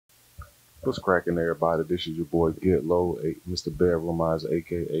What's cracking, everybody? This is your boy Get Low, Mr. Bear Romizer,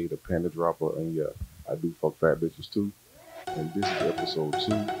 aka the Panda Dropper, and yeah, I do fuck fat bitches too. And this is episode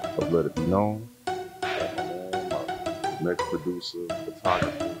 2 of Let It Be Known. Got my man, my next producer,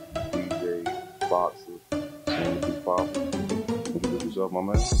 photographer, DJ, boxer, soon to be father. Introduce yourself, my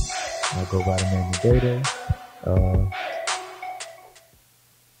man. I go by the name of DaeDae. Uh,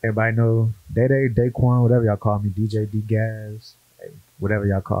 Everybody know DaeDae, Daquan, whatever y'all call me, DJ D Gas, whatever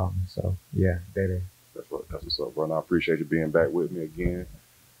y'all call me. So yeah, DaeDae. That's right. That's what's up, bro. And I appreciate you being back with me again.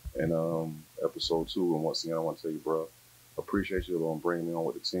 And episode 2. And once again, I want to tell you, bro, appreciate you on bringing me on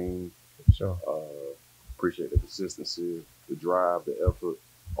with the team. For sure. Appreciate the consistency, the drive, the effort,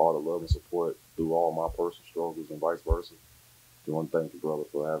 all the love and support through all my personal struggles and vice versa. I want to thank you, brother,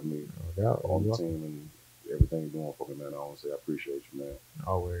 for having me No doubt. on the team and everything you're doing for me, man. I want to say I appreciate you, man.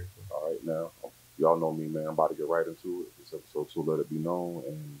 Always. All right, now, y'all know me, man. I'm about to get right into it. This episode 2, Let It Be Known.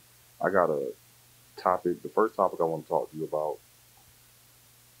 And I got a topic. The first topic I want to talk to you about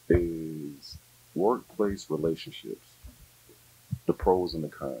is workplace relationships, the pros and the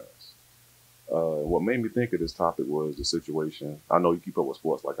cons. What made me think of this topic was the situation. I know you keep up with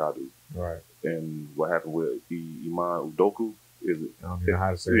sports like I do. Right. And what happened with Iman Udoku? Is it? I don't know how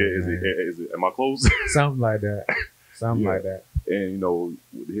to say Yeah, it. is it? Am I close? Something like that. Something Yeah. like that. And you know,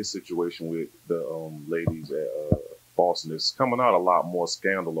 his situation with the ladies at Boston is coming out a lot more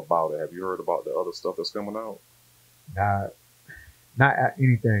scandal about it. Have you heard about the other stuff that's coming out? Not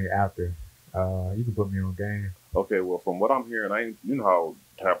anything after. You can put me on game. Okay, well, from what I'm hearing, you know how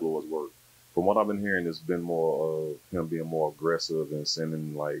tabloids work. From what I've been hearing, it's been more of him being more aggressive and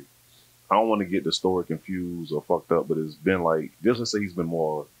sending like, I don't want to get the story confused or fucked up, but it's been like, just to say he's been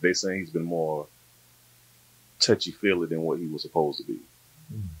more. They saying he's been more touchy feely than what he was supposed to be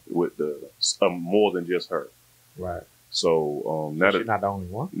with the more than just her. Right. So now She's not the only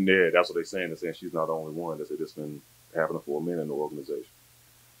one. yeah, that's what they're saying. They're saying she's not the only one. They said it's been happening for a minute in the organization.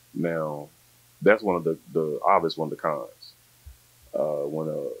 Now, that's one of the obvious one of the cons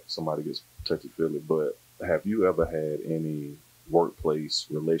when somebody gets touchy feely. But have you ever had any workplace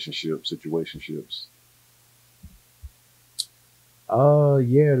relationship situationships?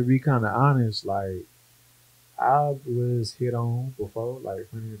 Yeah, to be kind of honest, like I was hit on before, like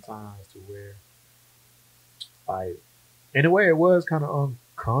plenty of times to where, like, in a way, it was kind of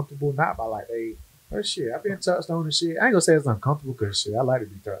uncomfortable. Not by like, hey, oh shit, I've been touched on and shit. I ain't gonna say it's uncomfortable because shit, I like to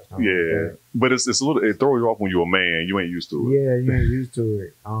be touched on. Yeah, but it's a little. It throws you off when you're a man. You ain't used to it. Yeah, you ain't used to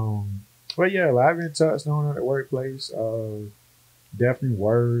it. But yeah, like I've been touched on at the workplace. Definitely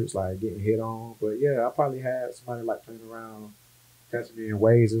words like getting hit on. But yeah, I probably had somebody like playing around, touching me in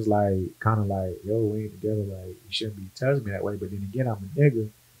ways. It's like kind of like, yo, we ain't together. Like you shouldn't be touching me that way. But then again, I'm a nigga,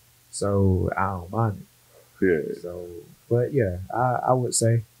 so I don't mind it. Yeah. So, but yeah, I would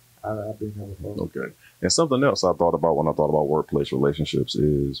say I've been there before. Okay. And something else I thought about when I thought about workplace relationships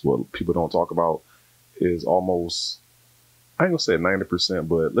is what people don't talk about is almost, I ain't gonna say 90%,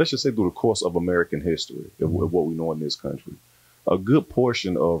 but let's just say through the course of American history, of what we know in this country, a good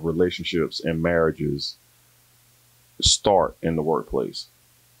portion of relationships and marriages start in the workplace.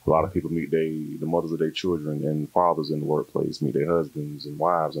 A lot of people meet the mothers of their children and fathers in the workplace, meet their husbands and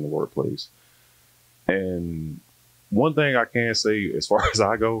wives in the workplace. And one thing I can say as far as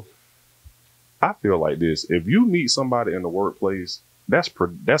I go, I feel like this: if you meet somebody in the workplace, that's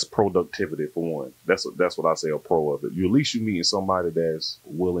productivity for one. That's what I say a pro of it. At least you meeting somebody that's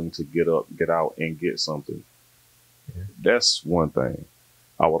willing to get up, get out, and get something. Yeah. That's one thing.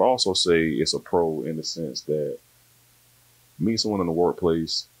 I would also say it's a pro in the sense that meet someone in the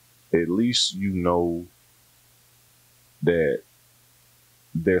workplace, at least you know that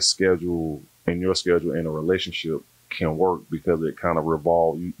their schedule and your schedule in a relationship can work because it kind of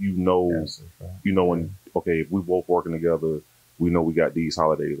revolve. You know when if we both working together, we know we got these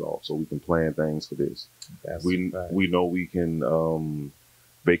holidays off, so we can plan things for this. We know we can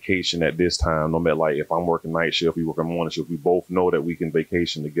vacation at this time. No matter like if I'm working night shift, you working morning shift, we both know that we can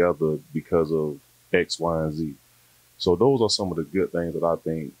vacation together because of X, Y, and Z. So those are some of the good things that I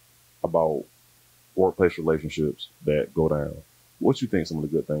think about workplace relationships that go down. What you think some of the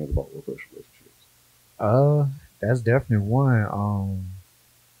good things about workplace relationships? That's definitely one.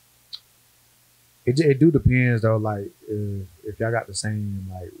 It do depends though. Like if y'all got the same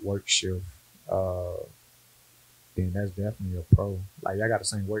like work shift, then that's definitely a pro. Like y'all got the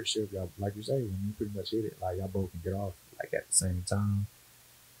same work shift, y'all like you say, when you pretty much hit it, like y'all both can get off like at the same time.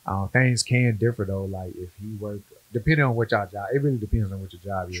 Things can differ though. Like if you work, depending on what y'all job, it really depends on what your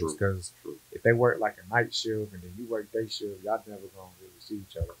job is. Because if they work like a night shift and then you work day shift, y'all never gonna really see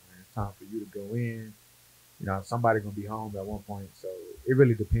each other. Man. It's time for you to go in, You know, somebody gonna be home at one point, so it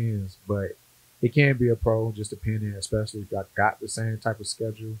really depends. But it can be a pro, just depending, especially if I got the same type of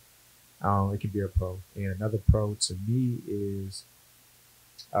schedule. It can be a pro. And another pro to me is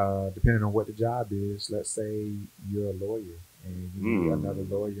depending on what the job is. Let's say you're a lawyer and you meet another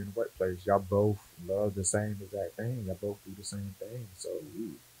lawyer in the workplace. Y'all both love the same exact thing. Y'all both do the same thing. So,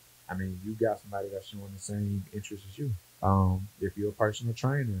 I mean, you got somebody that's showing the same interest as you. If you're a personal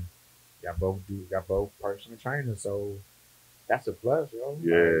trainer, y'all both personal trainers. So that's a plus, yo.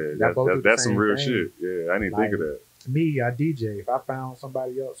 Yeah, Like, that's some real shit. Yeah, I didn't think of that. Me, I DJ. If I found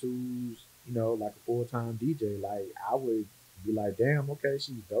somebody else who's, you know, like a full time DJ, like I would be like, damn, okay,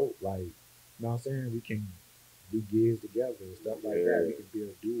 she's dope. Like, you know what I'm saying? We can do gigs together and stuff like that. We can be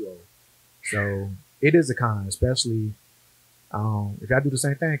a duo. So it is a con, especially if y'all do the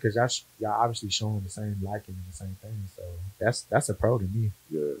same thing, because y'all obviously showing the same liking and the same thing. So that's a pro to me.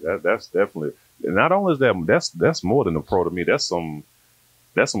 Yeah, that's definitely. And not only is that's more than a pro to me. That's some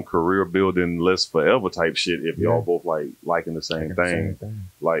career building, less forever type shit. If y'all both liking the same thing,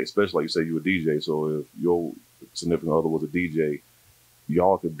 like especially like you say you a DJ. So if your significant other was a DJ,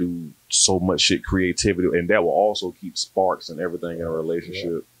 y'all could do so much shit, creativity, and that will also keep sparks and everything in a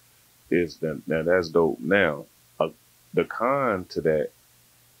relationship. Now that's dope. Now the con to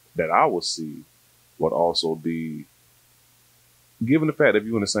that I would see would also be, given the fact that if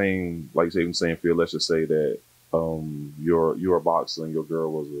you're in the same, like you say, in the same field, let's just say that you're a boxer and you're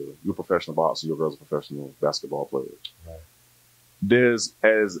a professional boxer and your girl's a professional basketball player. Right. There's,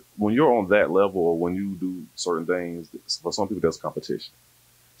 as when you're on that level or when you do certain things, for some people there's competition.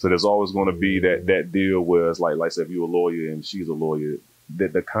 So there's always going to be that deal where it's like I said, if you're a lawyer and she's a lawyer,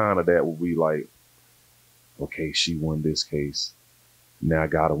 that the kind of that will be like, okay, she won this case, now I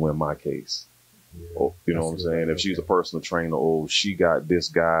gotta win my case. Yeah, Oh, you know what I'm saying? If she's a personal trainer, she got this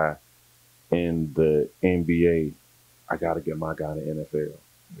guy in the NBA, I gotta get my guy in the NFL.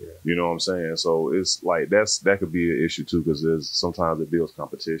 Yeah. You know what I'm saying? So it's like that could be an issue too, because there's sometimes it builds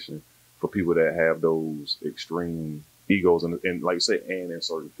competition for people that have those extreme egos and like you say, and in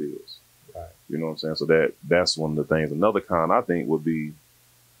certain fields. Right. You know what I'm saying? So that's one of the things. Another con I think would be,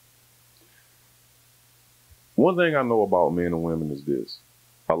 one thing I know about men and women is this: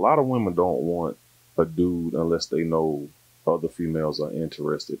 a lot of women don't want a dude unless they know other females are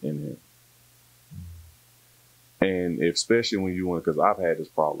interested in him. And especially when you want, because I've had this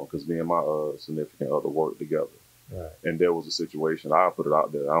problem, because me and my significant other work together. Right. And there was a situation, I'll put it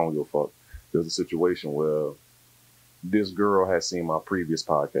out there, I don't give a fuck. There was a situation where this girl had seen my previous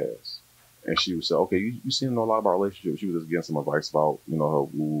podcast. And she would say, okay, you seem to know a lot about relationships. She was just getting some advice about, her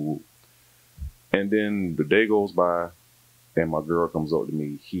woo. And then the day goes by, and my girl comes up to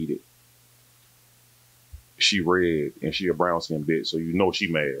me heated. She red, and she a brown skin bitch, so you know she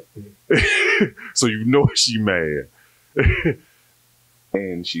mad. So you know she mad.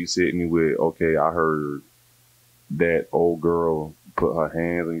 And she's hitting me with, okay, I heard that old girl put her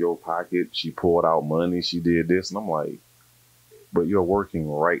hands in your pocket. She pulled out money. She did this. And I'm like, but you're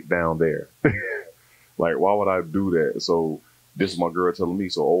working right down there. Like, why would I do that? So this is my girl telling me.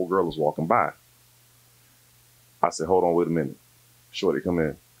 So old girl is walking by. I said, hold on, wait a minute. Shorty, come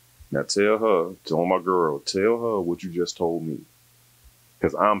in. Now tell my girl, tell her what you just told me.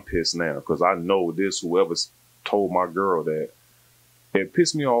 Because I'm pissed now. Because I know whoever's told my girl that, it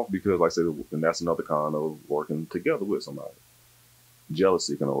pissed me off because, like I said, and that's another kind of working together with somebody.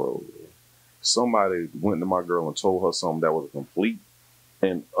 Jealousy can arose. Somebody went to my girl and told her something that was a complete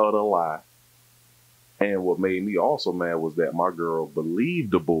and utter lie. And what made me also mad was that my girl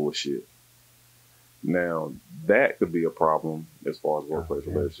believed the bullshit. Now, that could be a problem as far as workplace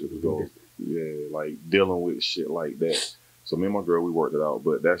relationships goes. Yeah, like dealing with shit like that. So me and my girl, we worked it out,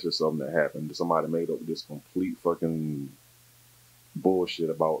 but that's just something that happened. Somebody made up this complete fucking bullshit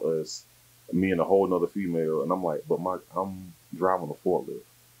about us, me and a whole nother female, and I'm like, but I'm driving a forklift.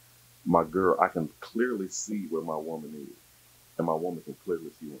 My girl, I can clearly see where my woman is, and my woman can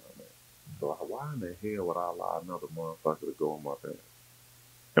clearly see where I'm at. So why in the hell would I allow another motherfucker to go in my pants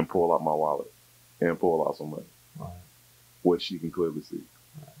and pull out my wallet and pull out some money, what she can clearly see?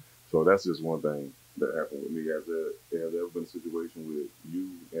 Right. So that's just one thing that happened with me. Has there ever been a situation with you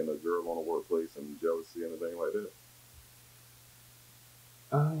and a girl on a workplace and jealousy and anything like that?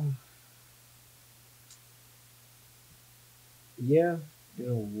 Yeah, in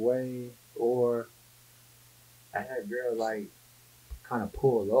a way. Or I had girls like kind of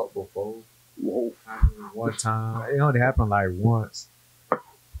pull up before. Whoa. One time, it only happened like once.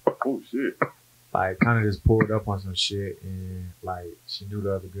 Oh shit. Like kind of just pulled up on some shit, and like she knew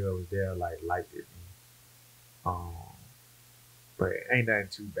the other girl was there, like liked it. But ain't nothing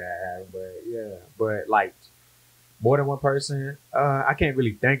too bad. But yeah, but like More than one person. I can't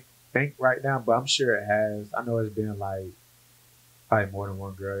really think right now, but I'm sure it has. I know it's been like probably more than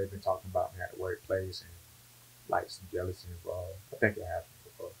one girl they've been talking about me at the workplace and like some jealousy involved. I think it happened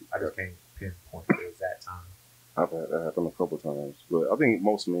before. I just can't pinpoint the exact time. I've had that happen a couple times, but I think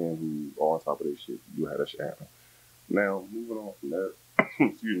most men who are on top of their shit, you had that shit happen. Now, moving on from that,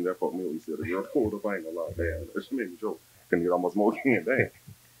 excuse me, that fucked me up. He said a girl pulled up, I ain't gonna lie. Damn, that shit made me joke. Couldn't get almost more in.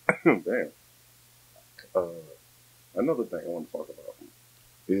 Damn. Damn. Another thing I want to talk about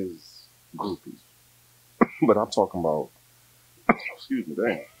is groupies. But I'm talking about, excuse me,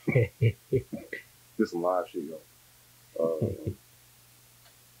 damn. This some live shit, yo.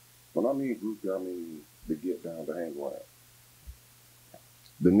 When I mean groupie, I mean the get down, to hang around.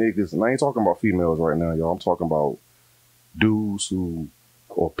 The niggas, and I ain't talking about females right now, y'all. I'm talking about dudes who,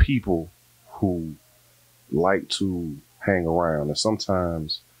 or people who like to hang around. And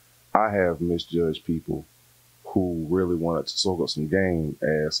sometimes I have misjudged people who really wanted to soak up some game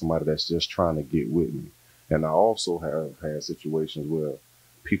as somebody that's just trying to get with me. And I also have had situations where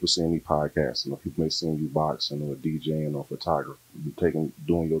people seeing me podcasting, or people may see you boxing or DJing or photography,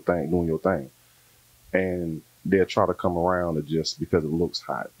 doing your thing. And they'll try to come around to just because it looks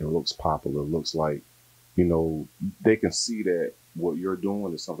hot, it looks popular, it looks like, they can see that what you're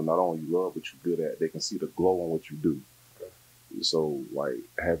doing is something not only you love, but you're good at. They can see the glow on what you do. Okay. So, like,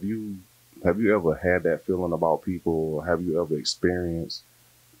 have you ever had that feeling about people, or have you ever experienced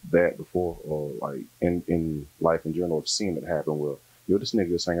that before, or like in life in general, have seen it happen where, this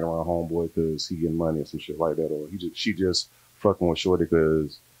nigga is hanging around homeboy because he getting money or some shit like that, or she just fucking with shorty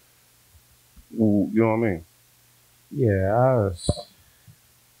because, you know what I mean? Yeah,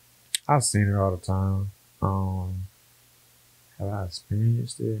 I've seen it all the time. Have I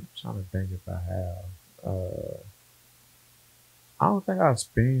experienced it? I'm trying to think if I have. I don't think I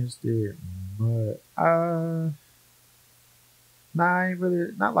experienced it, but nah, I ain't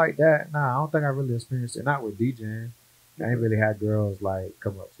really not like that. Nah, I don't think I really experienced it. Not with DJing. I ain't really had girls like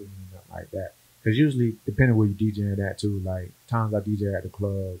come up to me nothing like that. Cause usually, depending where you DJing at too, like times I DJ at the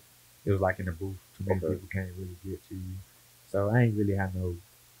club, it was like in the booth. Too many people can't really get to you, so I ain't really had no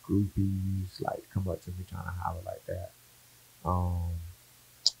groupies like come up to me trying to holler like that. Um,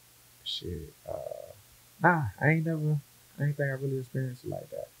 shit. Nah, I ain't think I really experienced it like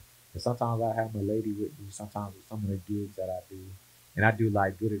that. And sometimes I have my lady with me. Sometimes with some of the gigs that I do, and I do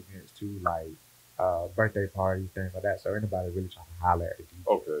like good events too, like birthday parties, things like that. So anybody really trying to holler at the DJ.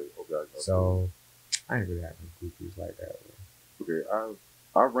 Okay. So I ain't really had no groupies like that. Okay,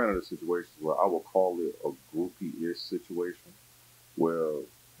 I've ran into situations where I would call it a groupie-ish situation, where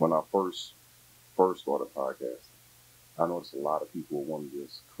when I first started podcasting, I noticed a lot of people want to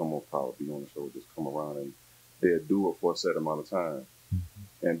just come on, probably be on the show, just come around, and they'll do it for a set amount of time,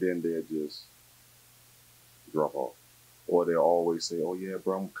 and then they'll just drop off. Or they'll always say, oh yeah,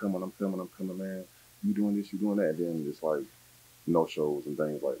 bro, I'm coming, man. You doing this, you doing that. And then it's like no shows and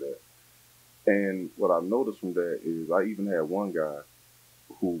things like that. And what I noticed from that is I even had one guy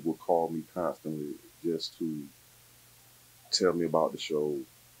who would call me constantly just to tell me about the show.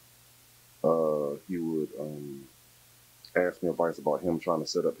 He would ask me advice about him trying to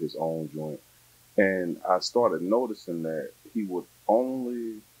set up his own joint. And I started noticing that he would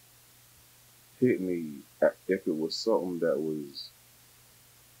only hit me if it was something that was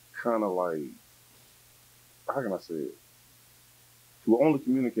kind of like, how can I say it? He would only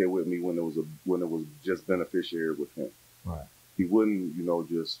communicate with me when it was just beneficiary with him. Right. He wouldn't,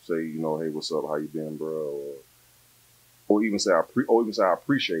 just say, hey, what's up? How you been, bro? Or even say I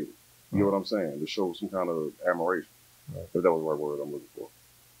appreciate it. You know what I'm saying? To show some kind of admiration. Right. If that was the right word I'm looking for.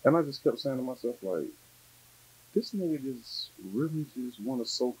 And I just kept saying to myself, like, this nigga just really just want to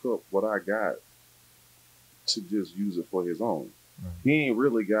soak up what I got to just use it for his own. Right. He ain't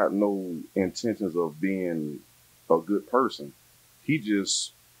really got no intentions of being a good person. He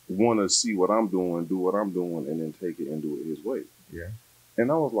just want to see what I'm doing, do what I'm doing, and then take it and do it his way. Yeah. And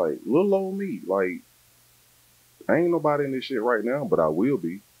I was like, little old me, like, I ain't nobody in this shit right now, but I will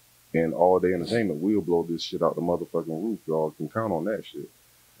be. And All Day Entertainment will blow this shit out the motherfucking roof. Y'all can count on that shit.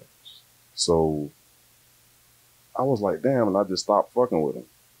 So I was like, damn, and I just stopped fucking with him.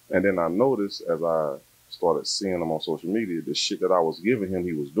 And then I noticed as I started seeing him on social media, the shit that I was giving him,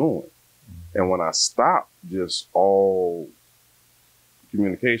 he was doing. And when I stopped just all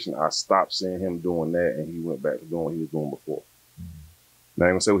communication, I stopped seeing him doing that, and he went back to doing what he was doing before. Now, I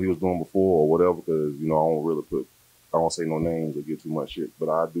ain't gonna say what he was doing before or whatever, because, I don't say no names or get too much shit, but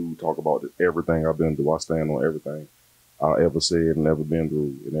I do talk about everything I've been through. I stand on everything I ever said and ever been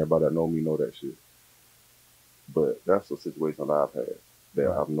through, and everybody that know me know that shit. But that's a situation that I've had,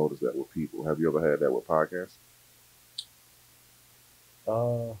 that I've noticed that with people. Have you ever had that with podcasts?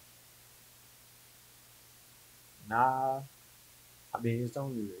 Uh, nah. I mean, it's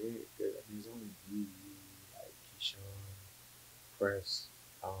only you, like Keyshawn, Press.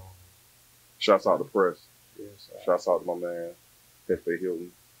 Um, Shouts out to Press. yes. Shouts out to my man, Hefe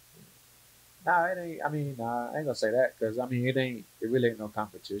Hilton. Nah, it ain't. I mean, nah, I ain't gonna say that because I mean, it ain't. It really ain't no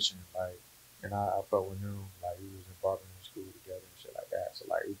competition. Like, and I felt with him. Like, we was in bartending school together and shit like that. So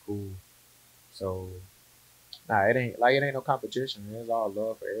like, we cool. So nah, it ain't no competition. It's all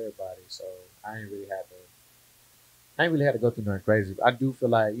love for everybody. So I ain't really had to. I ain't really had to go through nothing crazy. But I do feel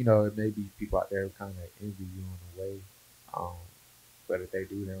like it may be people out there who kind of envy you in a way. Um, but if they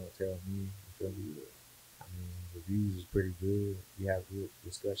do, they don't tell me. You feel me? I mean, reviews is pretty good. We have good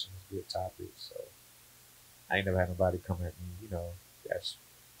discussions, good topics. So I ain't never had nobody come at me, that's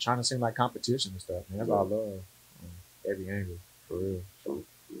trying to seem like competition and stuff, man. That's all love on every angle, for real. So,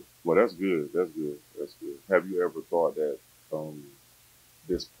 Well, that's good. That's good. That's good. Have you ever thought that um,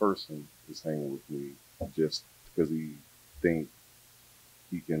 this person is hanging with me just because he think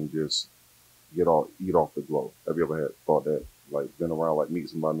he can just eat off the glow? Have you ever had thought that, like, been around, like, meet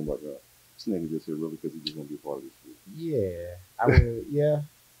somebody and like, this nigga just here really because he just want to be a part of this shit? yeah, I would, yeah.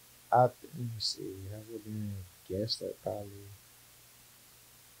 Let me see. I would been guess that probably.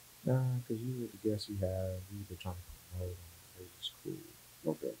 Nah, because you with the guests we have, we were trying to promote them. It was just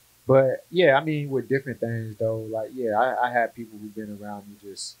cool. Okay. But yeah, I mean, with different things though, like, yeah, I had people who've been around me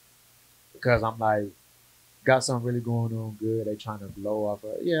just because I'm like, got something really going on good. They trying to blow off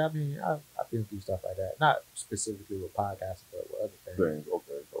of. Yeah, I mean, I've been through stuff like that. Not specifically with podcasting, but with other things. Things.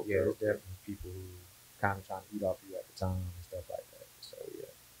 Okay. Okay. Yeah, it's Okay. definitely people who kind of trying to eat off you at the time and stuff like that. So yeah,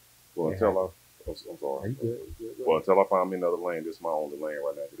 Well, it until I, happened. I'm sorry. Are you good? You good? Well, until I find me another lane, this is my only lane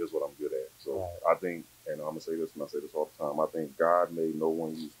right now. This is what I'm good at. So Right. I think, and I'm gonna say this, and I say this all the time. I think God made no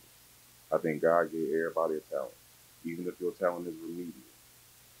one useless. I think God gave everybody a talent, even if your talent is remedial.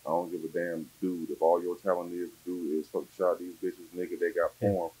 I don't give a damn, dude. If all your talent is do is fuck shot these bitches, nigga, they got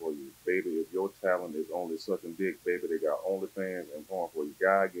porn for you, baby. If your talent is only sucking dick, baby, they got OnlyFans and porn for you.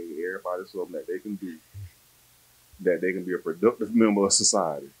 God gave everybody something that they can do, that they can be a productive member of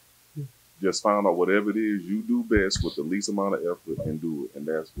society. Just find out whatever it is you do best with the least amount of effort and do it. And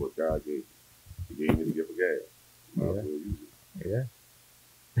that's what God gave you. He gave me the gift of gas. Might as well use it. Yeah,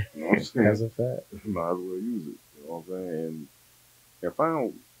 You know what I'm saying? that's a fact. Might as well use it. You know what I'm saying? And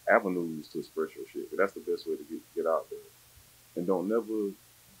find avenues to express your shit. That's the best way to get out there. And don't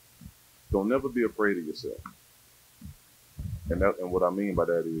never be afraid of yourself. And what I mean by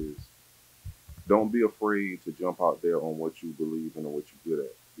that is don't be afraid to jump out there on what you believe in and what you're good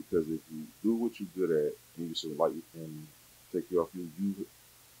at. Because if you do what you're good at, and you should like you can take care of you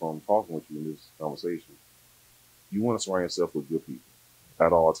from talking with you in this conversation, you want to surround yourself with good people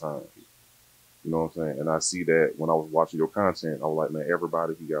at all times. You know what I'm saying? And I see that when I was watching your content, I was like, man,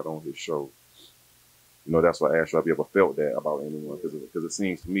 everybody he got on his show. That's why I asked you, have you ever felt that about anyone? Because it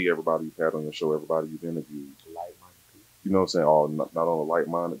seems to me everybody you've had on your show, everybody you've interviewed, Like-minded people. you know what I'm saying? All not only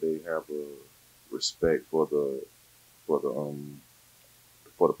like-minded, they have a respect for the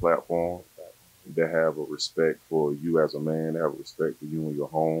for the platform. They have a respect for you as a man. They have a respect for you and your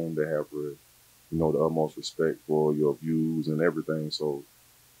home. They have the utmost respect for your views and everything. So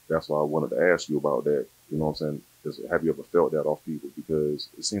that's why I wanted to ask you about that. You know what I'm saying? Have you ever felt that off people? Because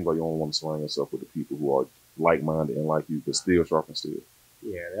it seems like you only want to surround yourself with the people who are like-minded and like you, but still sharp and still.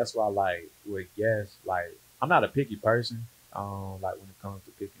 Yeah, that's why like with guests, like I'm not a picky person. Like when it comes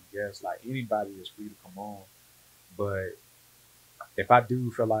to picking guests, like anybody is free to come on. But if I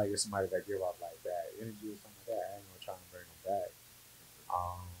do feel like it's somebody that give off like bad energy or something like that, I ain't gonna try and bring them back.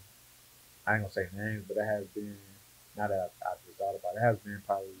 Um, I ain't gonna say names, but it has been now that I just thought about it, it has been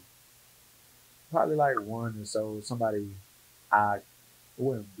probably like one or so somebody I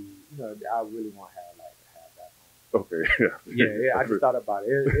wouldn't be, I really want to have that on. Okay. Yeah, I just thought about it.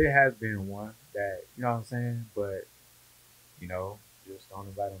 It has been one that you know what I'm saying, but you know, just don't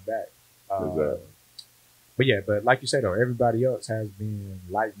invite them back. Exactly. But yeah, but like you said though, everybody else has been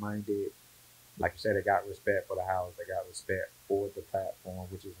like minded. Like you said, they got respect for the house, they got respect for the platform,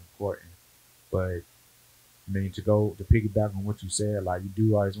 which is important. But I mean, to piggyback on what you said, like you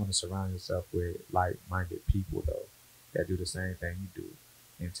do always want to surround yourself with like-minded people though that do the same thing you do.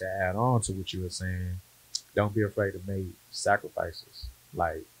 And to add on to what you were saying, don't be afraid to make sacrifices.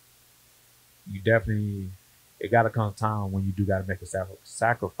 Like you definitely, it got to come a time when you do got to make a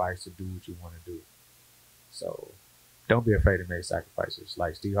sacrifice to do what you want to do. So don't be afraid to make sacrifices.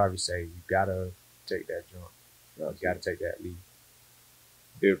 Like Steve Harvey say, you gotta take that jump. You gotta take that leap.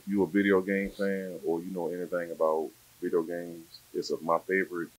 If you're a video game fan or you know anything about video games, my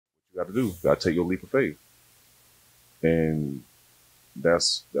favorite. What you got to do, you got to take your leap of faith. And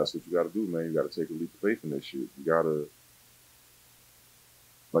that's what you got to do, man. You got to take a leap of faith in this shit. You got to,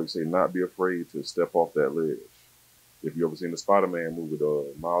 like you say, not be afraid to step off that ledge. If you ever seen the Spider-Man movie,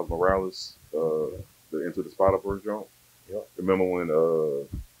 with Miles Morales, the Into the Spider-Verse jump. Yep. Remember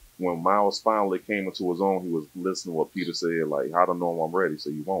when Miles finally came into his own, he was listening to what Peter said, like, "I don't know if I'm ready," so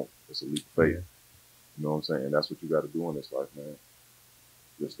you won't. It's a leap of faith. Yeah. You know what I'm saying? That's what you got to do in this life, man.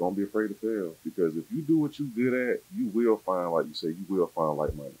 Just don't be afraid to fail, because if you do what you're good at, you will find, like you say, you will find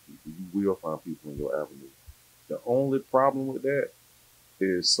like-minded people. You will find people in your avenue. The only problem with that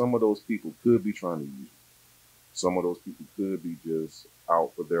is some of those people could be trying to use you. Some of those people could be just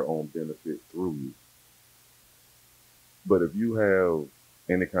out for their own benefit through you. But if you have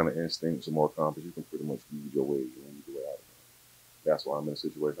any kind of instincts or more compass, you can pretty much use your way and use your way out of it. That's why I'm in the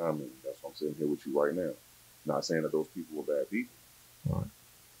situation I'm in. That's why I'm sitting here with you right now. Not saying that those people were bad people. Right.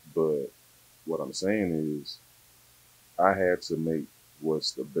 But what I'm saying is I had to make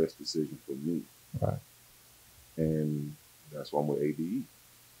what's the best decision for me. Right. And that's why I'm with ADE.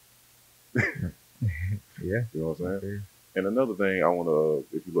 Yeah. You know what I'm saying? Okay. And another thing I want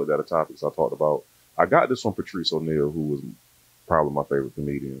to, if you looked at the topics I talked about, I got this from Patrice O'Neal, who was probably my favorite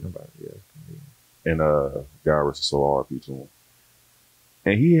comedian. And Garris is so RP to him.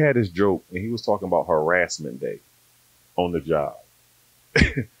 And he had this joke, and he was talking about harassment day on the job.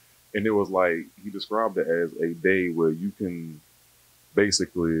 And it was like, he described it as a day where you can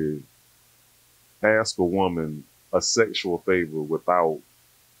basically ask a woman a sexual favor without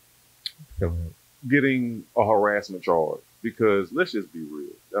getting a harassment charge. Because let's just be real.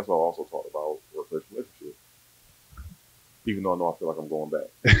 That's what I also talked about workplace relationship. Even though I know I feel like I'm going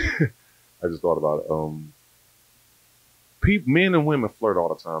back. I just thought about it. Men and women flirt all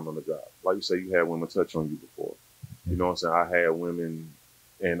the time on the job. Like you say, you had women touch on you before. You know what I'm saying? I had women,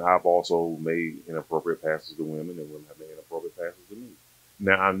 and I've also made inappropriate passes to women, and women have made inappropriate passes to me.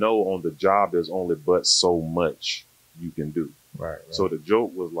 Now, I know on the job, there's only but so much you can do. Right. So the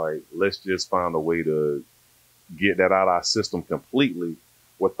joke was like, let's just find a way to get that out of our system completely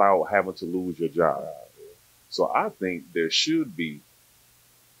without having to lose your job. So I think there should be,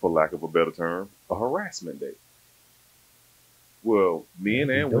 for lack of a better term, a harassment day. Well, men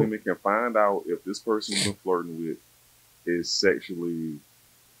and women can find out if this person you've been flirting with is sexually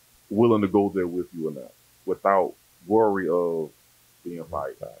willing to go there with you or not, without worry of being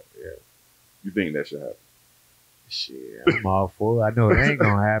fired. Yeah. You think that should happen? Shit, I'm all for it. I know it ain't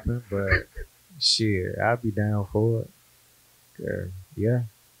gonna happen, but shit, I'll be down for it. Yeah.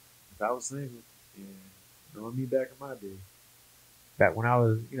 If I was single, knowing me back in my day, back when I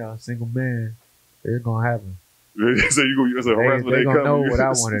was, a single man, it's gonna happen. So it's a harassment day gonna coming. know what I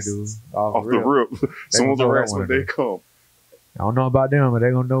want to do off the rip. Someone's harassment day come. I don't know about them, but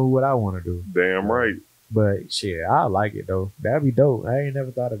they're gonna know what I want to do. Damn right. But shit, I like it though. That'd be dope. I ain't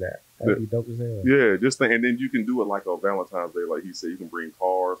never thought of that. That'd be dope as hell. Yeah, just think, and then you can do it like a Valentine's Day, like he said. You can bring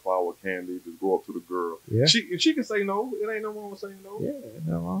cards, flower, candy, just go up to the girl. Yeah. She can say no. It ain't no wrong with saying no. Yeah,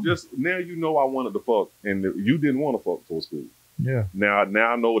 no wrong. Just now you know I wanted to fuck, and you didn't want to fuck before school. Yeah. Now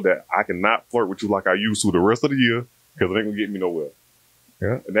I know that I cannot flirt with you like I used to the rest of the year, because it ain't gonna get me nowhere.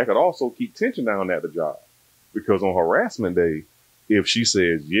 Yeah. And that could also keep tension down at the job, because on harassment day, if she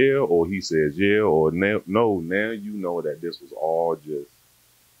says yeah or he says yeah or no, now you know that this was all just.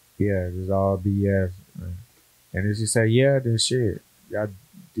 Yeah, it's all BS. And if you say yeah, then shit.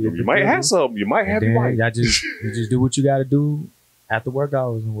 You might have something. You might have your you just do what you got to do after work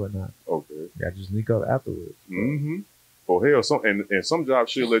hours and whatnot. Okay. You just link up afterwards. Mm-hmm. Oh hell, and some jobs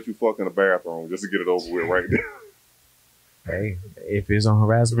should let you fuck in the bathroom just to get it over with right there. Hey, if it's on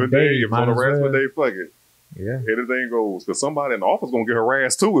harassment day, if it's on harassment day, fuck it. Yeah. Anything goes. Because somebody in the office gonna get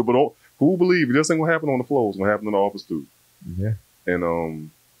harassed too. But who believe it? This ain't gonna happen on the floor. It's gonna happen in the office too. Yeah.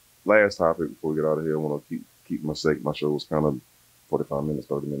 And last topic before we get out of here, I want to keep my shows kind of 45 minutes,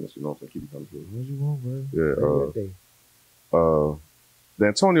 30 minutes. You know what I'm saying? Keep it kind of short. What you want, bro? Yeah. The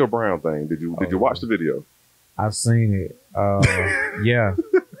Antonio Brown thing. Did you watch the video? I've seen it. Yeah.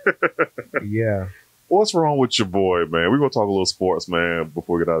 Yeah. What's wrong with your boy, man? We're going to talk a little sports, man,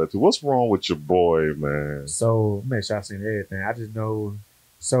 before we get out of it, too. What's wrong with your boy, man? So, make sure I've seen everything. I just know,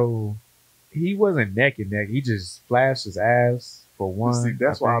 so he wasn't naked. He just flashed his ass for one. See,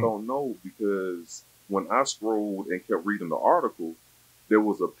 that's why I don't know, because when I scrolled and kept reading the article, there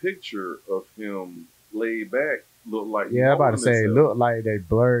was a picture of him laid back, looked like... Yeah, I'm about to say, it looked like they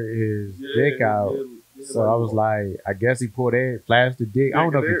blurred his dick out. So I was like, I guess he pulled it, flashed the dick. I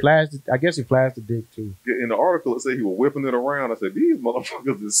don't know if he flashed it. I guess he flashed the dick too. In the article, it said he was whipping it around. I said, these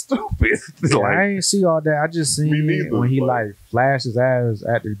motherfuckers is stupid. Yeah, like, I ain't see all that. I just seen when he like flashed his ass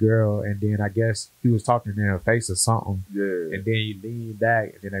at the girl, and then I guess he was talking in her face or something. Yeah. And then he leaned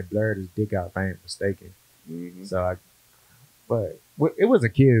back, and then they blurred his dick out if I ain't mistaken. So but it was a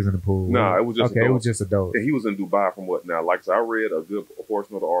kids in the pool. Nah, it was just okay. Adults. It was just adults. And he was in Dubai from what now? Like, so I read a good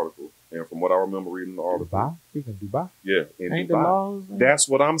portion of the article, and from what I remember reading the article, Dubai. Speaking of Dubai, yeah, in ain't Dubai. The laws? That's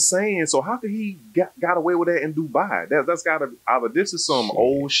what I'm saying. So how could he got away with that in Dubai? That's got to either this is some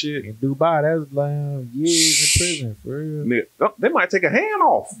old shit in Dubai. That's like years in prison for real. They might take a hand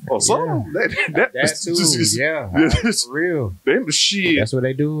off or something. That too. Yeah, for real. Them shit. That's what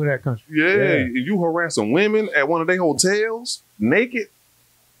they do in that country. Yeah, you harassing women at one of their hotels naked.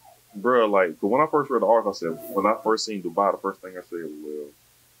 Bro, like, when I first read the article, I said, when I first seen Dubai, the first thing I said was, well,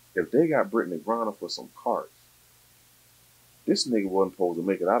 if they got Brittany Griner for some carts, this nigga wasn't supposed to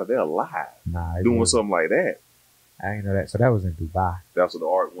make it out of there alive. Nah, doing something like that. I ain't know that. So that was in Dubai. That's what the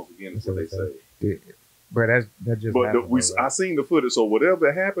art, once again, is what they say. But that just. But I seen the footage, so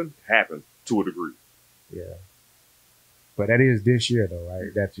whatever happened to a degree. Yeah. But that is this year, though,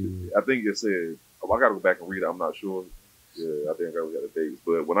 right? I think it said. I gotta go back and read it. I'm not sure. Yeah, I think I got the dates.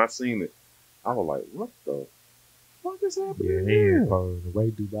 But when I seen it, I was like, what the fuck is happening? Yeah, the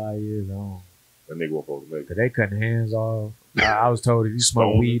way Dubai is on. That nigga wasn't supposed to make it. They cutting hands off. I was told if you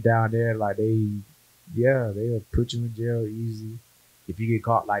smoke weed down there, like they'll put you in jail easy. If you get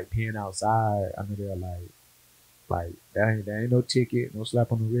caught like peeing outside, I know they're like that ain't no ticket, no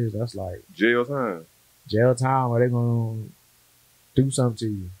slap on the wrist. That's like jail time. Jail time, or they gonna do something to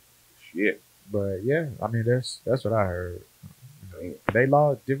you. Shit. But yeah, I mean that's what I heard. They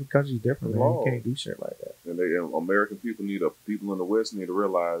law different countries different. Man. You can't do shit like that. And American people people in the West need to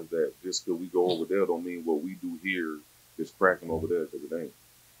realize that just because we go over there don't mean what we do here is cracking over there, because it ain't.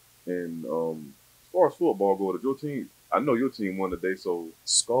 And as far as football goes, your team, I know your team won today, so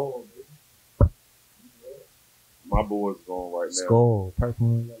Skull, baby. My boys is on right now. Skull, purple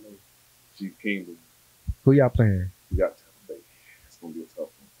and yellow. Chief Kingdom. Who y'all playing? We got Tampa Bay. It's gonna be a tough one.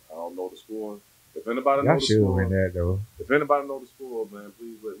 I don't know the score. If anybody knows the score, win that though. If anybody knows the score, man,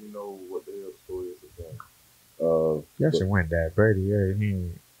 please let me know what the hell the score is. Y'all should win that. Brady,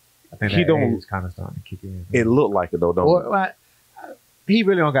 I think he don't. Is kind of starting to kick in. It looked like it though, don't it? He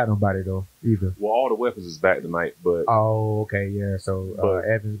really don't got nobody though either. Well, all the weapons is back tonight, but okay, yeah. So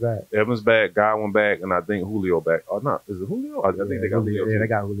Evans back. Evans back, Godwin back, and I think Julio back. Or not? Is it Julio? I think they got Julio. Yeah, they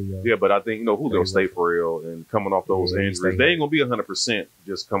got Julio. Yeah, but I think Julio stay for real and coming off those injuries. They ain't gonna be 100%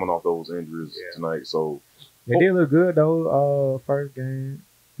 just coming off those injuries tonight. So they did look good though. First game.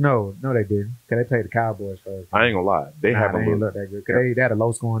 No, they didn't. Cause they played the Cowboys first. I ain't gonna lie, they haven't looked that good. Cause they had a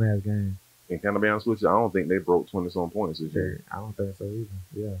low scoring ass game. And can I be honest with you? I don't think they broke 20-some points this year. I don't think so either.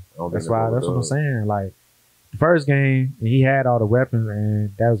 Yeah, that's what I'm saying. Like the first game, he had all the weapons,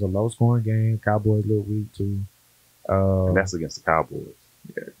 and that was a low scoring game. Cowboys look weak too. And that's against the Cowboys.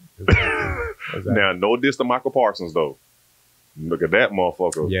 Yeah. Exactly. Now, no diss to Michael Parsons though. Look at that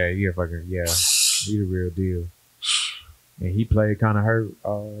motherfucker. Yeah, he's the real deal. And he played kind of hurt.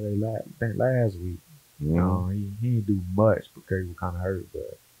 I think last week. He didn't do much because he was kind of hurt,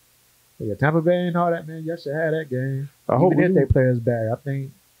 but. Yeah, Tampa Bay and all that, man. Y'all should have that game. Even if they play us back, I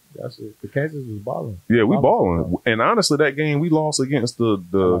think that's it. The Kansas was balling. Yeah, we balling. And honestly, that game we lost against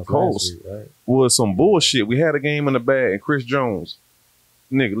the Colts was some bullshit. We had a game in the bag, and Chris Jones,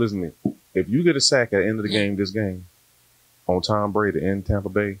 nigga, listen to me. If you get a sack at the end of the game, this game, on Tom Brady in Tampa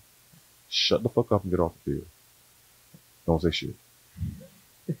Bay, shut the fuck up and get off the field. Don't say shit.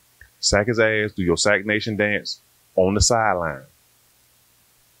 Sack his ass, do your Sack Nation dance on the sideline.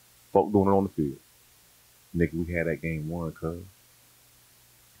 Fuck doing it on the field. Nigga, we had that game won, cuz.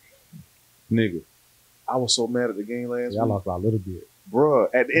 Nigga, I was so mad at the game last week. I lost by a little bit. Bruh,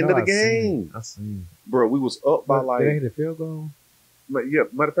 at the end of the game. I seen. Bruh, we was up by like... They hit a field goal? Yeah,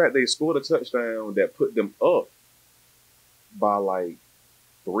 matter of fact, they scored a touchdown that put them up by like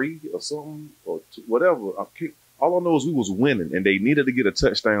 3 or something, or 2, whatever. All I know is we was winning, and they needed to get a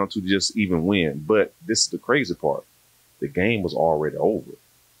touchdown to just even win. But this is the crazy part. The game was already over.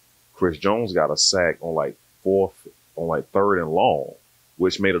 Chris Jones got a sack on like 3rd and long,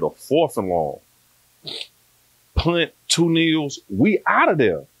 which made it a 4th and long. Punt, 2 kneels, we out of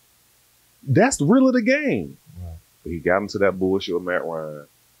there. That's really the game. Wow. But he got into that bullshit with Matt Ryan.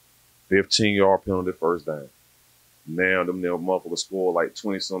 15-yard penalty, first down. Now them motherfuckers scored like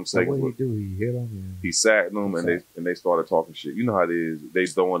 20-some seconds. What did he do? He hit them. He sacked them, and they started talking shit. You know how it is. They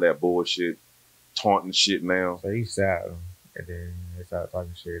throwing that bullshit, taunting shit now. So he sacked them. And then they started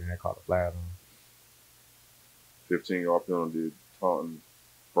talking shit, and they caught the flag on him. 15-yard penalty, taunting,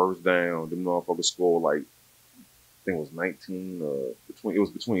 first down. Them motherfuckers score like I think it was 19. It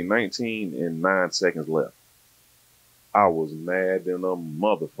was between 19 and 9 seconds left. I was mad than a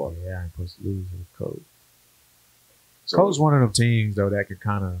motherfucker. Yeah, I ain't supposed to lose to the Colts. So, Colts one of them teams though that could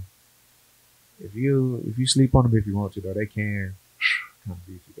kind of, if you sleep on them if you want to though, they can kind of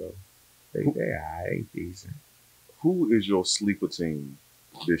beat you though. They alright, decent. Who is your sleeper team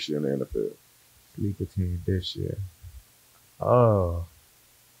this year in the NFL? Sleeper team this year. Oh.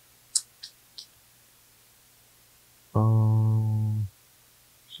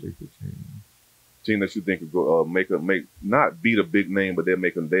 Sleeper team. Team that you think could go make not beat a big name, but they'll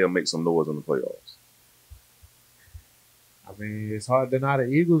make some noise in the playoffs. I mean, it's hard to deny the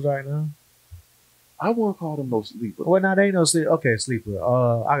Eagles right now. I won't call them no sleeper. Well, now they ain't no sleeper. Okay, sleeper.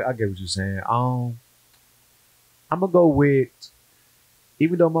 I get what you're saying. I'm gonna go with,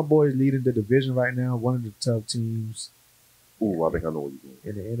 even though my boy's leading the division right now, one of the tough teams. Ooh, I think I know what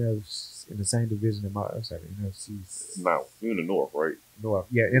you're doing. In the NFC, in the same division in my NFC. Now you're in the North, right? North,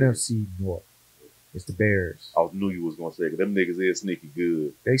 yeah, NFC North. It's the Bears. I knew you was gonna say it. Them niggas is sneaky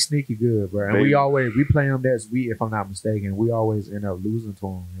good. They sneaky good, bro. And we play them that week, if I'm not mistaken. We always end up losing to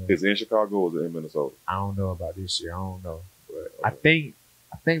them. You know? Is it in Chicago or is it in Minnesota? I don't know about this year. I don't know, but I think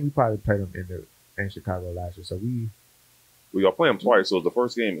we probably played them in Chicago last year. So we all play them twice. So the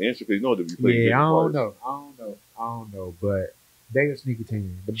first game in Chicago, you know that we played. Yeah, I don't know, but they a sneaky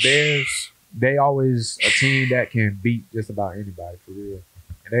team. The Bears, they always a team that can beat just about anybody for real.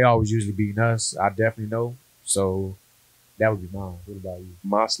 They always usually beating us. I definitely know. So that would be mine. What about you?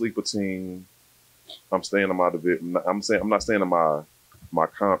 My sleeper team. I'm staying in my division. I'm not staying in my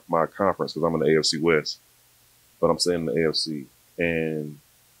conference because I'm in the AFC West, but I'm staying in the AFC. And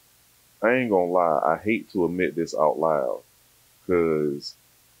I ain't gonna lie. I hate to admit this out loud because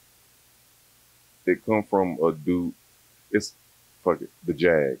it come from a dude. It's the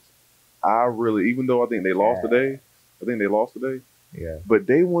Jags. I really, even though I think they lost today. Yeah. But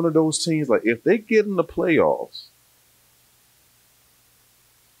they one of those teams, like, if they get in the playoffs,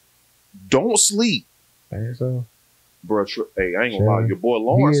 don't sleep. I think so. Bro, hey, I ain't gonna lie. Your boy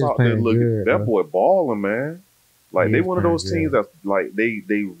Lawrence out there looking, that boy balling, man. Like, they one of those teams that's, like, they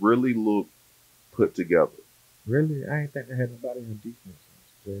really look put together. Really? I ain't think they had nobody on defense.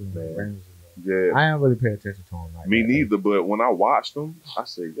 Jalen Ramsey. Yeah. I ain't really pay attention to him like Me neither, but when I watched them, I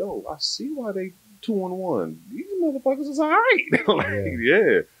said, yo, I see why they 2-1. These motherfuckers is all right. Like,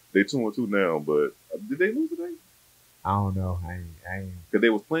 yeah, they 2-2 now, but did they lose today? I don't know. I ain't. Because they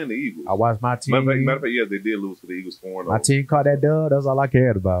was playing the Eagles. I watched my team. Matter of fact, yes, they did lose to the Eagles 4-0. My team caught that dub. That's all I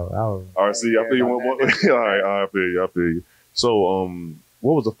cared about. All right, see, I feel you. All right, I feel you. So,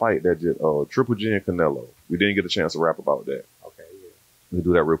 what was the fight that did Triple G and Canelo? We didn't get a chance to rap about that. Okay, yeah. We'll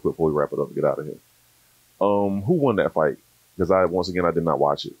do that real quick before we wrap it up and get out of here. Who won that fight? Because once again, I did not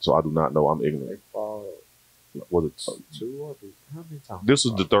watch it, so I do not know. I'm ignorant. Was it 2 or 3? How many times? This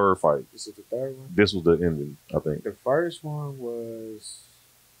was the third fight. This is the third one? This was the ending, I think. The first one was...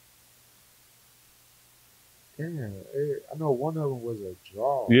 Damn, I know one of them was a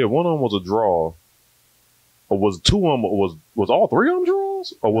draw. Yeah, one of them was a draw. Or was two of them, was all three of them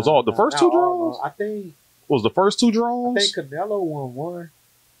draws? Or was the first two draws? I think... Was the first two draws? I think Canelo won one.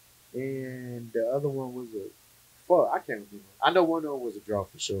 And the other one was a... Fuck, I can't remember. I know one of them was a draw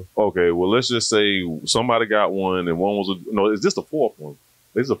for sure. Okay, well, let's just say somebody got one and one was a... No, is this the fourth one?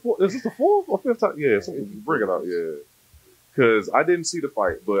 Is this the fourth or fifth time? Yeah, bring it out, yeah. Because I didn't see the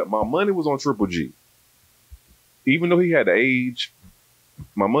fight, but my money was on Triple G. Even though he had the age,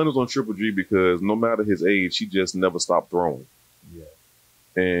 my money was on Triple G because no matter his age, he just never stopped throwing.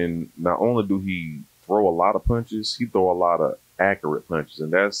 Yeah. And not only do he throw a lot of punches, he throw a lot of accurate punches.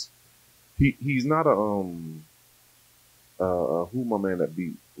 And that's... He's not a... who my man that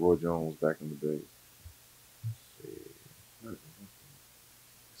beat Roy Jones back in the day?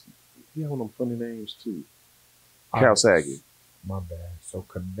 He had one of them funny names too. Cal Sagan. My bad. So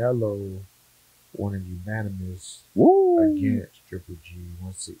Canelo won a unanimous Woo! Against Triple G,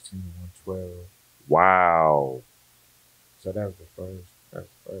 116 and 112. Wow. So that was the first time.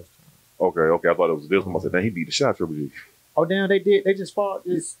 Okay. I thought it was this one. I said, "Damn, he beat the shot Triple G." Oh damn, they did. They just fought.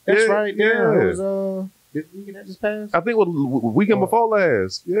 That's right. Yeah. It was this weekend that just passed? I think it was weekend before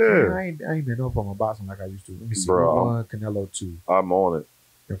last. Yeah. I ain't been up on my boxing like I used to. Let me see. Bro, Who won Canelo 2? I'm on it.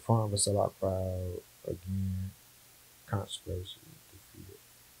 In front of a sellout crowd again. Controversy defeated.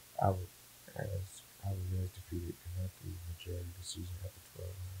 I was defeated Canelo majority of the season after 12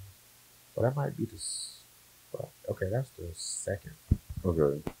 rounds. So that might be okay, that's the second.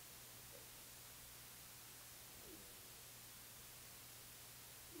 Okay.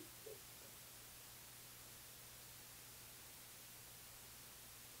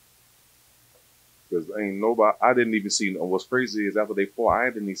 Because ain't nobody. I didn't even see. What's crazy is after they fought, I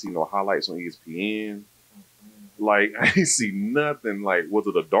didn't even see no highlights on ESPN. Like I didn't see nothing. Like was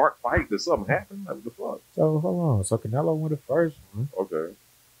it a dark fight? Did something happen? Like what the fuck? So hold on. So Canelo won the first one. Okay.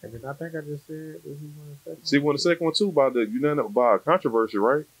 And then I think I just said that he won the second. See, he won the second one too by controversy,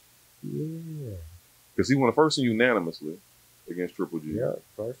 right? Yeah. Because he won the first one unanimously against Triple G. Yeah,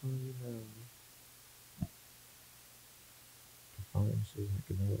 first one unanimous.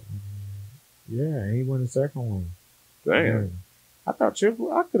 Yeah, and he won the second one. Damn. Yeah. I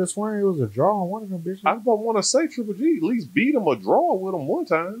could have sworn it was a draw on one of them bitches. I don't want to say Triple G at least beat him or draw with him one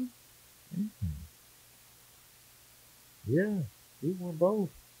time. Mm-hmm. Yeah, he won both.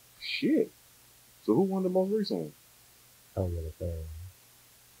 Shit. So who won the most recent one? Oh yeah, the third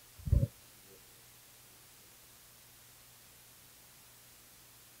one.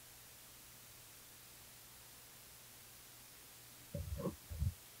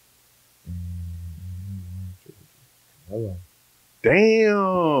 Hello.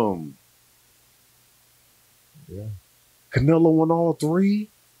 Damn. Yeah. Canelo won all three?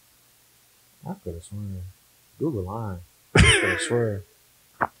 I could have sworn. Google line. I could have swear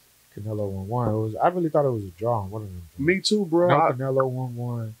Canelo won one. I really thought it was a draw on one of them. Me too, bro. No, Canelo won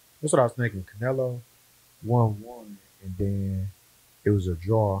one. That's what I was thinking. Canelo won one, and then it was a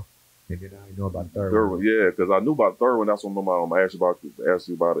draw, and then I didn't know about the third one. Yeah, because I knew about the third one. That's when I asked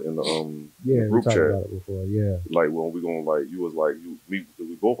you about it in the group we chat. about it before. Yeah, like when we gonna like you was like we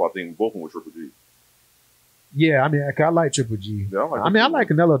both I think both went with Triple G. Yeah, I mean, I like Triple G. Yeah, I like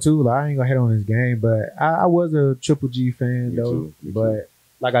Canelo too. Like, I ain't gonna hate on his game, but I was a Triple G fan though. Me but too.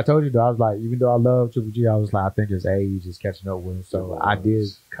 Like I told you, though, I was like, even though I love Triple G, I was like, I think his age is catching up with him. So I did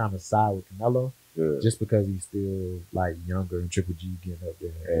kind of side with Canelo, just because he's still like younger and Triple G getting up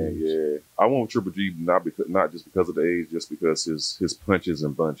there. And yeah, I went with Triple G not just because of the age, just because his punches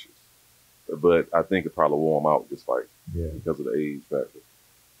and bunches. But I think it probably wore him out this fight. Yeah, because of the age factor.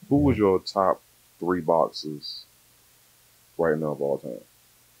 Who was your top 3 boxers right now of all time?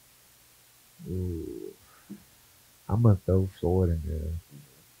 Ooh, I'm gonna throw Floyd in there.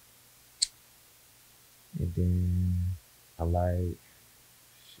 And then I like,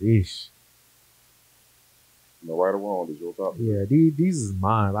 sheesh. No right or wrong, is your top? Yeah, these is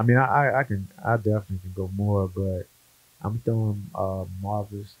mine. I mean, I definitely can go more, but I'm throwing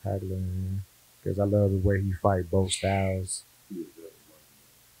Marvis Hagler in because I love the way he fight both styles.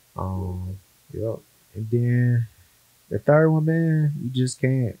 Yep. And then the third one, man, you just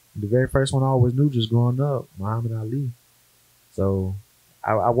can't. The very first one I always knew just growing up, Muhammad Ali. So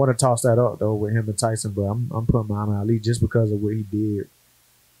I want to toss that up though with him and Tyson, but I'm putting Muhammad Ali just because of what he did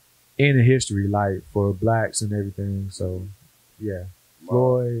in the history, like for blacks and everything. So yeah,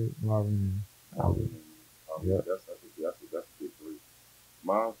 Floyd, Marvin, Ali. Yeah, that's a big 3.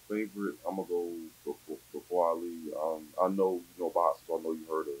 My favorite, I'm gonna go before Ali. I know you know boxers. I know you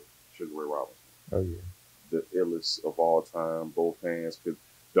heard of Sugar Ray Robinson. Oh yeah, the illest of all time, both hands. Cause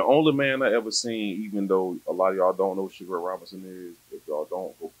the only man I ever seen, even though a lot of y'all don't know who Sugar Ray Robinson is, if y'all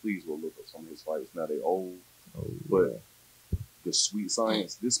don't, please go look up some of his fights. Now they old, but the sweet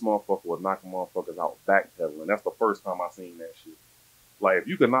science, this motherfucker was knocking motherfuckers out backpedaling. That's the first time I seen that shit. Like if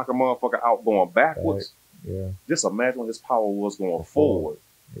you could knock a motherfucker out going backwards, just imagine what his power was going forward.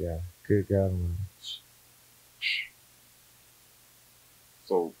 Yeah, good God.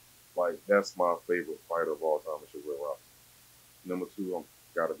 So, like, that's my favorite fighter of all time, Sugar Ray Robinson. Number 2, I'm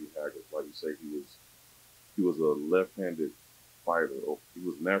gotta be Haggard. Like you say, he was a left-handed fighter, or he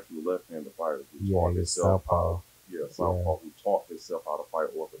was naturally left-handed fighter who taught himself how. Southpaw, who taught himself how to fight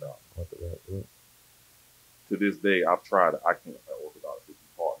orthodox. To this day, I've tried it. I can't fight orthodox if you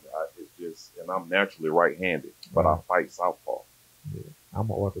taught me. It's just, and I'm naturally right-handed, but I fight southpaw. Yeah, I'm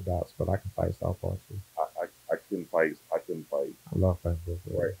an orthodox, but I can fight southpaw too. I couldn't fight. I love fighting both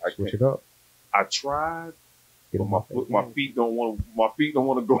ways. Right, Switch it up. I tried, but my feet don't want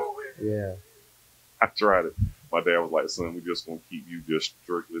to go. Yeah, I tried it. My dad was like, "Son, we just gonna keep you just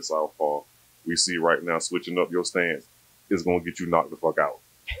strictly southpaw. We see right now switching up your stance is gonna get you knocked the fuck out."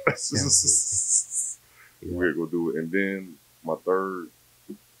 We're gonna do it. And then my third,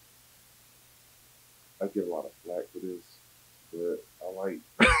 I get a lot of flack for this, but I like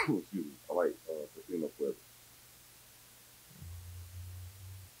Casino Pleasure.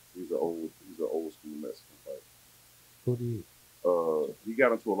 He's an old school Mexican fighter. Who did? He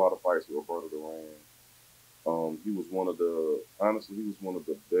got into a lot of fights with Roberto Duran. He was one of the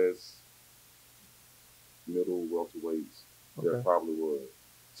best middle welterweights there probably was.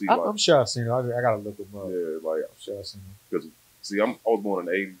 See, I'm sure I've seen it. I gotta look him up. Yeah, like I'm sure I've seen him. Because see, I was born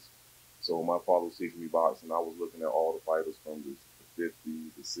in the '80s, so my father was teaching me boxing. I was looking at all the fighters from the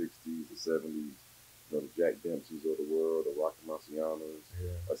 '50s, the '60s, the '70s, You know, the Jack Dempseys of the world, the Rocky Marcianos,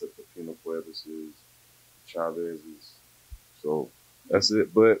 Yeah. I said the Pino Cuevases, Chavezes. So that's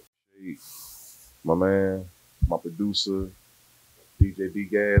it. But hey, my man, my producer, DJ D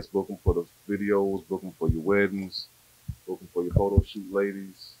Gas, book him for the videos, book him for your weddings, book him for your photo shoot,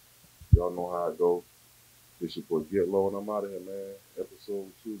 ladies. Y'all know how it go. This your boy Get Low, and I'm out of here, man. Episode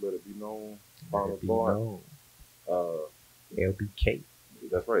 2, Let It Be Known. Final thought. LBK.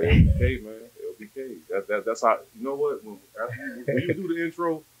 That's right, LBK, man. LBK. That's how. You know what? When you do the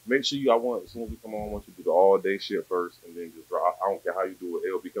intro, make sure as soon as we come on, I want you to do the all day shit first, and then just drop. I don't care how you do it.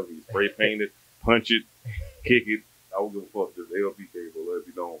 LBK, you spray paint it, punch it, kick it. I don't give a fuck. Just LBK, but Let It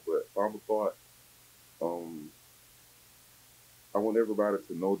Be Known. But final thought. I want everybody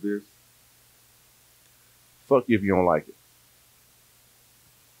to know this. Fuck you if you don't like it.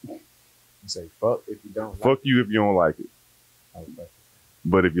 You say fuck if you don't. Fuck you if you don't like it.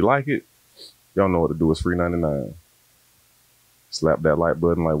 But if you like it, y'all know what to do. It's free $99. Slap that like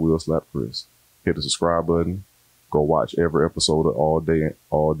button like Will slap Chris. Hit the subscribe button. Go watch every episode of All Day.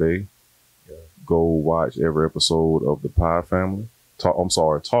 Yeah. Go watch every episode of the Pie Family. Talk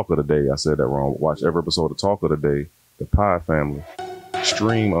of the Day. I said that wrong. Watch every episode of Talk of the Day. The Pie Family.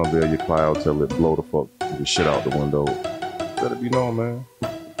 Stream Unveil Your Cloud till it blow the fuck the shit out the window. Let it be known, man. Me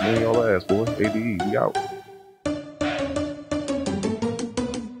and y'all ass, boy. ADE, we out.